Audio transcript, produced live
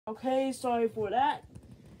Okay, sorry for that.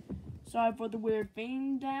 Sorry for the weird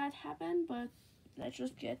thing that happened, but let's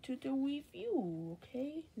just get to the review,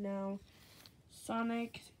 okay? Now,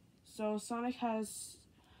 Sonic. So Sonic has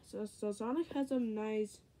some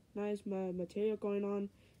nice material going on.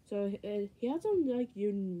 So he has some like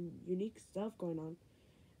unique stuff going on,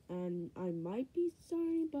 and I might be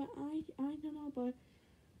sorry, but I don't know, but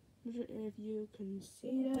I'm not sure if you can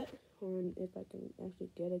see that or if I can actually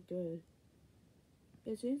get it good.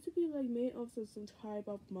 It seems to be like made of some type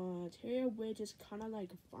of material which is kind of like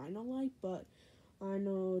vinyl-like, but I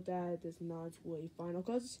know that it's not really final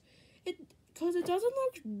it it doesn't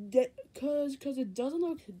look cause it doesn't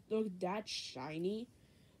look that shiny.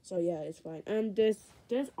 So yeah, it's fine. And this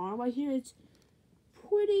arm right here is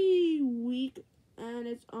pretty weak and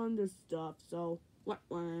it's understuffed. So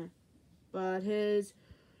but his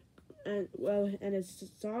and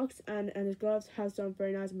his socks and his gloves have some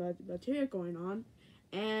very nice material going on,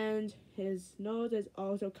 and his nose is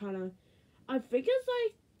also kind of I think it's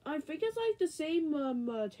like the same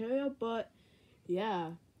material, but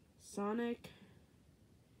yeah, Sonic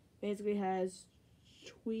basically has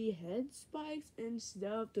 3 head spikes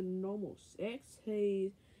instead of the normal 6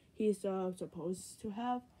 he's supposed to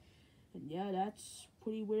have, and yeah, that's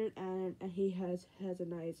pretty weird. And he has a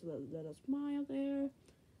nice little smile there,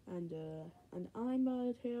 and the eye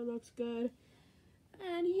material looks good,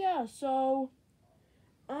 and yeah, so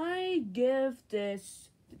I give this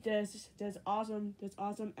awesome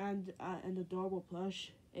and adorable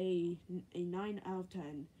plush a 9 out of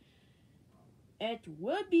 10. It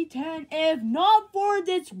would be 10 if not for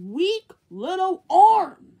this weak little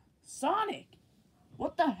arm. Sonic,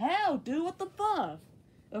 what the hell, dude? What the fuck?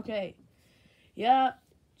 Okay, yeah.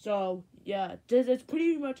 So yeah, this is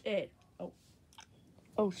pretty much it.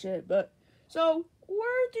 Oh shit. But so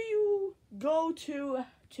where do you go to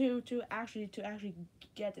actually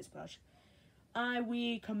get this plush? I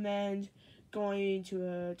recommend going to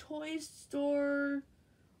a toy store,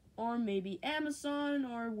 or maybe Amazon,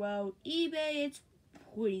 or well, eBay. It's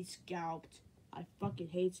pretty scalped. I fucking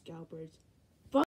hate scalpers.